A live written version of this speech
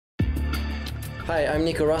Hi, I'm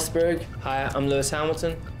Nico Rosberg. Hi, I'm Lewis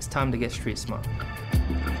Hamilton. It's time to get street smart.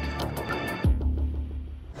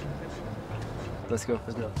 Let's go.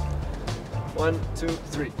 1, 2,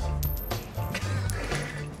 3.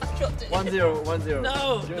 I dropped it. 1-0, 1-0.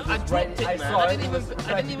 No, I dropped it, man. I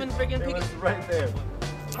didn't even friggin' pick it. It was right there.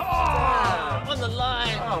 Oh, on the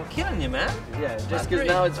line. Oh, I'm killing you, man. Yeah, just because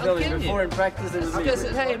now it's filming. Before in practice it was me. Because,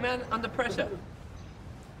 hey, man, under pressure.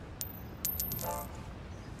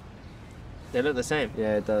 They look the same.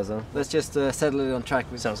 Yeah, it does, huh? Let's just settle it on track.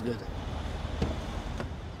 Sounds good.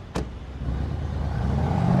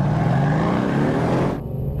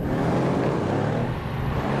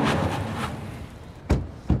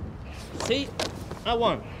 See? I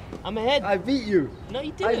won. I'm ahead. I beat you. No,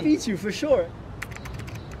 you didn't. I beat you for sure.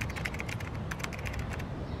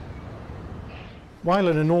 While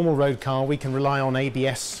in a normal road car we can rely on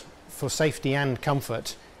ABS for safety and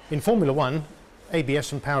comfort, in Formula One,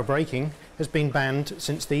 ABS and power braking has been banned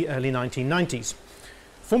since the early 1990s.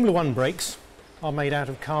 Formula One brakes are made out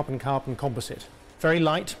of carbon composite. Very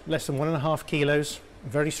light, less than 1.5 kilos,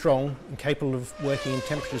 very strong and capable of working in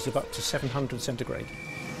temperatures of up to 700 centigrade.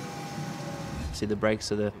 See, the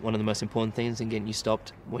brakes are one of the most important things in getting you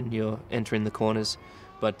stopped when you're entering the corners,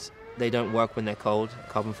 but they don't work when they're cold.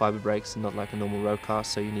 Carbon fiber brakes are not like a normal road car,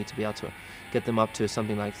 so you need to be able to get them up to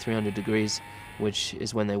something like 300 degrees, which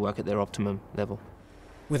is when they work at their optimum level.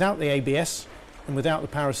 Without the ABS and without the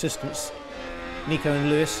power assistance, Nico and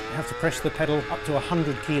Lewis have to press the pedal up to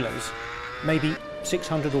 100 kilos, maybe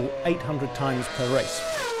 600 or 800 times per race.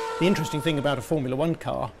 The interesting thing about a Formula One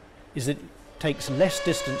car is that it takes less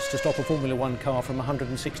distance to stop a Formula One car from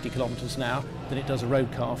 160 kilometers an hour than it does a road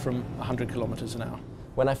car from 100 kilometers an hour.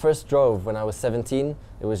 When I first drove, when I was 17,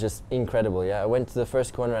 it was just incredible. Yeah, I went to the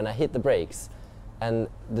first corner and I hit the brakes, and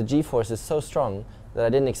the G-force is so strong that I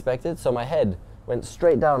didn't expect it, so my head went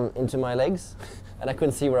straight down into my legs and I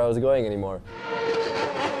couldn't see where I was going anymore.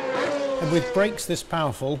 And with brakes this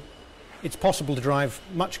powerful, it's possible to drive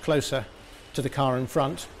much closer to the car in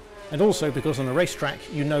front, and also because on a racetrack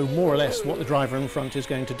you know more or less what the driver in front is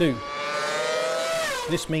going to do.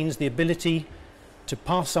 This means the ability to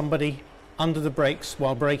pass somebody under the brakes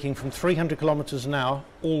while braking from 300 kilometers an hour,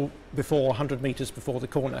 all before 100 meters before the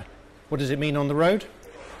corner. What does it mean on the road?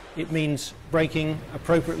 It means braking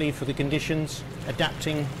appropriately for the conditions,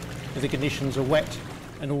 adapting if the conditions are wet,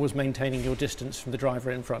 and always maintaining your distance from the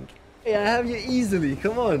driver in front. Hey, I have you easily,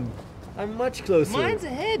 come on. I'm much closer. Mine's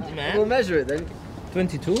ahead, man. We'll measure it then.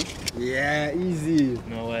 22? Yeah, easy.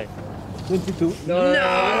 No way. 22? No,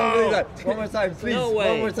 I don't believe that. One more time, please. No way.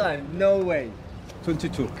 One more time. No way.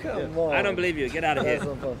 22. Come on. I don't believe you. Get out of here.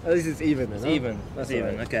 At least it's even. It's even. That's It's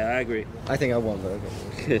even. right. Okay, I agree. I think I won, but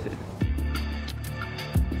okay.